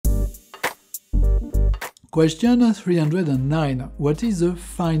Question 309. What is a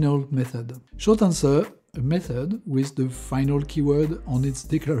final method? Short answer, a method with the final keyword on its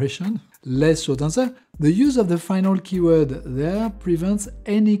declaration. Less short answer, the use of the final keyword there prevents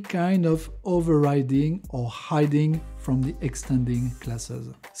any kind of overriding or hiding from the extending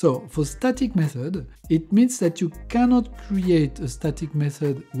classes. So for static method, it means that you cannot create a static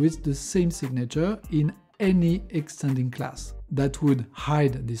method with the same signature in any extending class. That would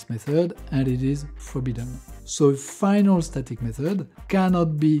hide this method and it is forbidden. So a final static method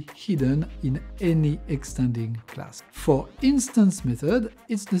cannot be hidden in any extending class. For instance method,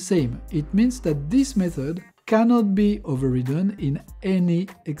 it's the same. It means that this method cannot be overridden in any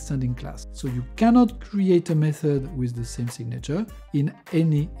extending class. So you cannot create a method with the same signature in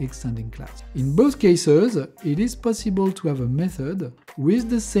any extending class. In both cases, it is possible to have a method with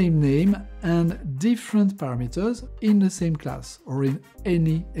the same name and different parameters in the same class or in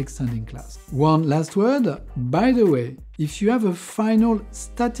any extending class. One last word, by the way, if you have a final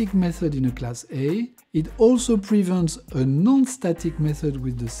static method in a class A, it also prevents a non-static method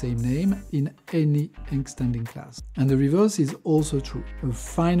with the same name in any extending class. And the reverse is also true. A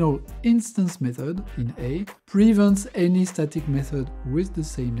final instance method in A prevents any static method with the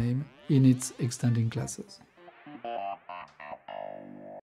same name in its extending classes.